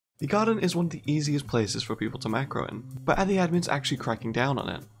The garden is one of the easiest places for people to macro in, but are the admins actually cracking down on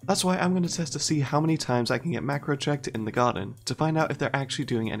it? That's why I'm going to test to see how many times I can get macro checked in the garden to find out if they're actually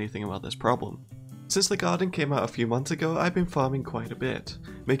doing anything about this problem. Since the garden came out a few months ago, I've been farming quite a bit,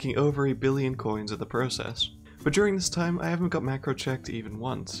 making over 1 billion coins in the process. But during this time, I haven't got macro checked even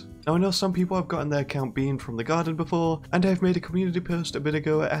once. Now I know some people have gotten their account banned from the garden before, and I've made a community post a bit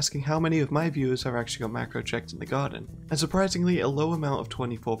ago asking how many of my viewers have actually got macro checked in the garden, and surprisingly a low amount of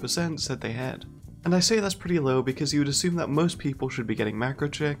 24% said they had. And I say that's pretty low because you would assume that most people should be getting macro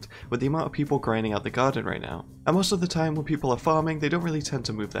checked with the amount of people grinding out the garden right now. And most of the time when people are farming, they don't really tend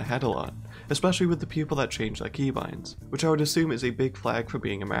to move their head a lot, especially with the people that change their keybinds, which I would assume is a big flag for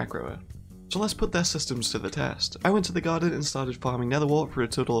being a macroer. So let's put their systems to the test. I went to the garden and started farming netherwart for a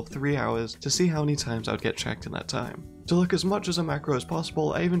total of 3 hours to see how many times I would get checked in that time. To look as much as a macro as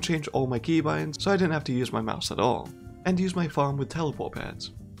possible, I even changed all my keybinds so I didn't have to use my mouse at all, and use my farm with teleport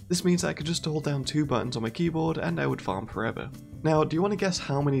pads. This means I could just hold down 2 buttons on my keyboard and I would farm forever. Now, do you want to guess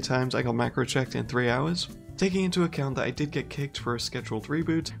how many times I got macro checked in 3 hours? Taking into account that I did get kicked for a scheduled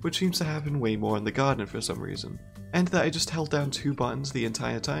reboot, which seems to happen way more in the garden for some reason, and that I just held down 2 buttons the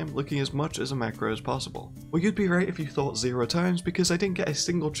entire time, looking as much as a macro as possible. Well, you'd be right if you thought 0 times because I didn't get a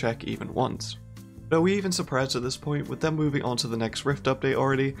single check even once. But are we even surprised at this point with them moving on to the next Rift update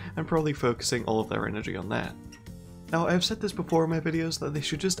already and probably focusing all of their energy on that? Now, I've said this before in my videos that they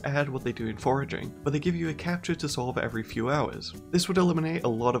should just add what they do in foraging, where they give you a capture to solve every few hours. This would eliminate a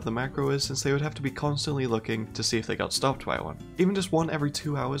lot of the macroers since they would have to be constantly looking to see if they got stopped by one. Even just one every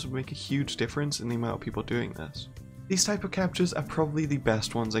 2 hours would make a huge difference in the amount of people doing this. These type of captures are probably the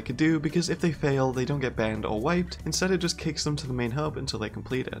best ones I could do because if they fail, they don't get banned or wiped, instead it just kicks them to the main hub until they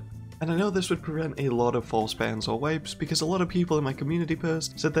complete it. And I know this would prevent a lot of false bans or wipes because a lot of people in my community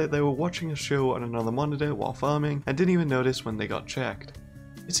post said that they were watching a show on another monitor while farming and didn't even notice when they got checked.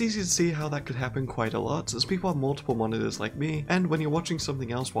 It's easy to see how that could happen quite a lot as people have multiple monitors like me, and when you're watching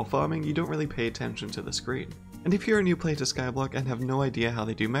something else while farming you don't really pay attention to the screen. And if you're a new player to Skyblock and have no idea how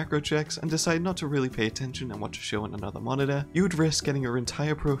they do macro checks and decide not to really pay attention and watch a show on another monitor, you would risk getting your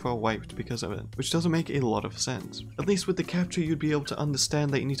entire profile wiped because of it, which doesn't make a lot of sense. At least with the capture you'd be able to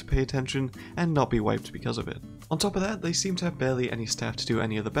understand that you need to pay attention and not be wiped because of it. On top of that, they seem to have barely any staff to do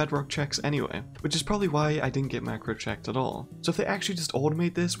any of the bedrock checks anyway, which is probably why I didn't get macro checked at all. So if they actually just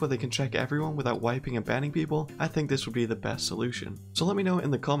automate this where they can check everyone without wiping and banning people, I think this would be the best solution. So let me know in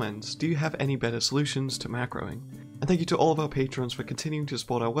the comments, do you have any better solutions to macroing? And thank you to all of our patrons for continuing to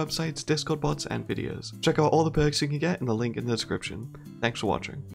support our websites, Discord bots, and videos. Check out all the perks you can get in the link in the description. Thanks for watching.